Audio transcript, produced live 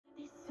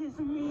is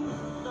me.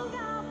 Look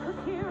out,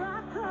 'cause here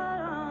I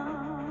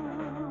come.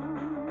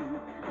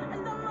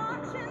 And I'm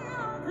marching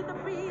on to the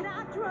beat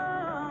I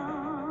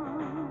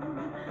drum.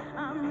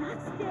 I'm not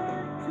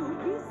scared to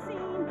be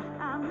seen.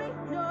 I make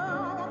no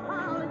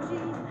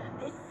apologies.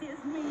 This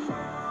is me.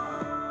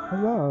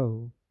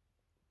 Hello,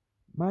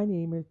 my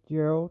name is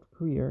Gerald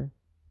Creer.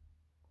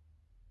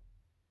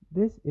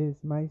 This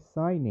is my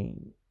sign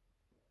name.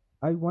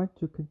 I want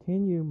to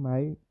continue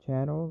my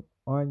channel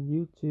on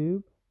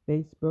YouTube,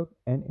 Facebook,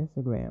 and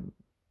Instagram.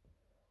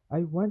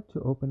 I want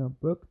to open a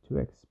book to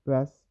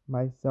express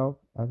myself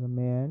as a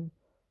man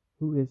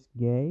who is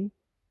gay,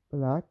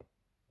 black,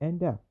 and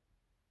deaf.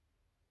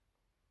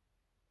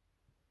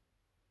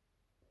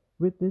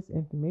 With this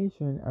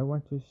information, I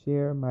want to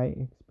share my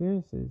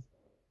experiences.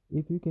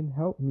 If you can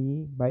help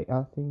me by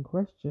asking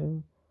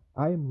questions,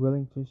 I am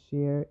willing to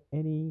share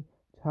any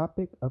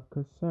topic of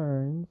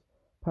concerns,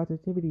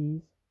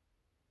 positivities,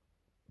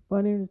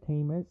 fun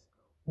entertainments,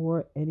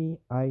 or any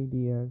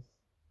ideas.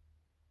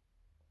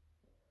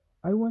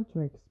 I want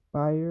to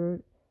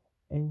inspire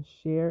and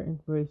share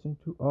information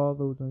to all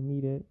those who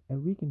need it,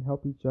 and we can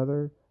help each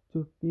other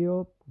to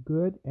feel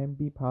good and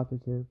be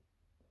positive.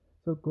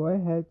 So go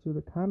ahead to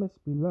the comments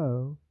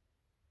below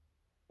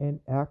and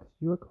ask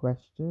your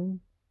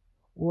question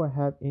or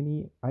have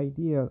any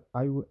idea,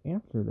 I will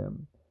answer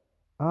them.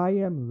 I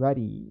am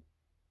ready.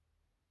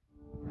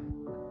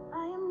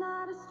 I am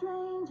not a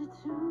stranger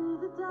to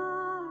the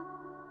dark.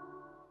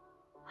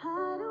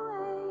 Hide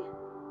away,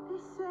 they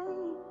say,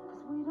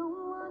 'cause we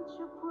don't want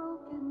your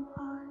broken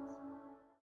heart.